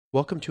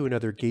Welcome to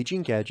another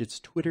Gauging Gadgets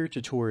Twitter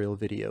tutorial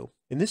video.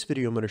 In this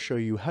video, I'm going to show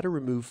you how to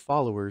remove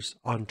followers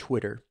on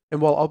Twitter. And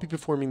while I'll be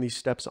performing these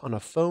steps on a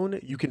phone,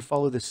 you can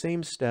follow the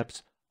same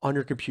steps on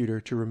your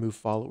computer to remove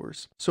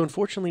followers. So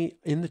unfortunately,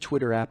 in the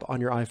Twitter app on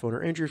your iPhone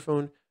or Android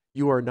phone,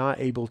 you are not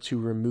able to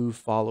remove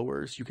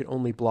followers. You can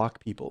only block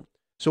people.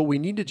 So what we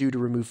need to do to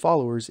remove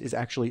followers is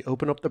actually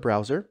open up the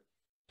browser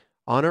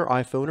on our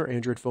iPhone or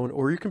Android phone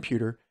or your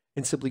computer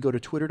and simply go to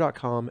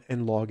twitter.com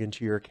and log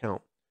into your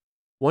account.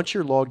 Once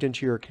you're logged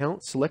into your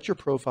account, select your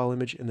profile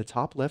image in the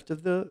top left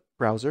of the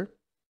browser.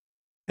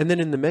 And then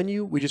in the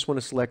menu, we just want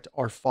to select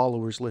our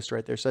followers list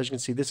right there. So as you can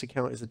see, this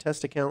account is a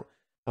test account.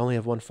 I only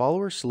have one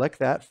follower. Select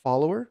that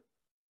follower.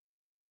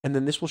 And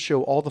then this will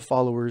show all the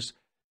followers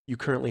you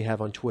currently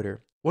have on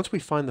Twitter. Once we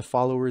find the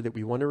follower that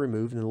we want to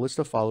remove in the list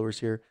of followers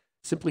here,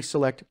 simply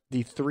select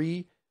the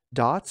three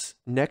dots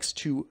next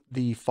to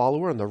the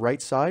follower on the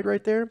right side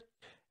right there.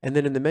 And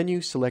then in the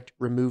menu, select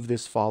remove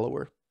this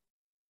follower.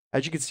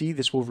 As you can see,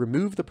 this will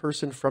remove the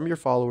person from your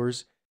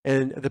followers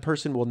and the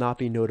person will not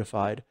be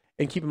notified.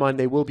 And keep in mind,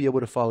 they will be able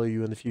to follow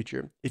you in the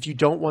future. If you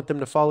don't want them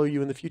to follow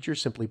you in the future,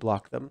 simply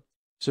block them.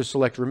 So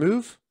select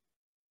remove.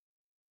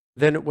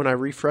 Then when I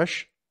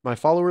refresh my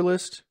follower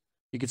list,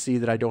 you can see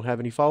that I don't have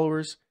any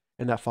followers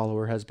and that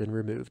follower has been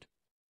removed.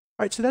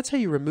 All right, so that's how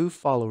you remove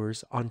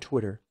followers on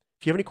Twitter.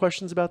 If you have any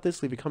questions about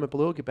this, leave a comment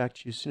below. I'll get back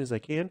to you as soon as I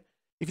can.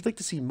 If you'd like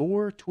to see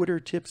more Twitter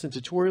tips and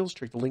tutorials,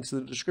 check the links in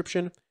the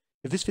description.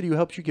 If this video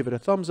helped you, give it a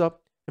thumbs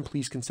up, and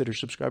please consider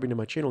subscribing to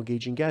my channel,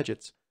 Gauging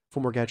Gadgets, for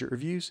more gadget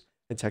reviews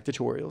and tech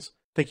tutorials.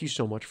 Thank you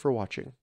so much for watching.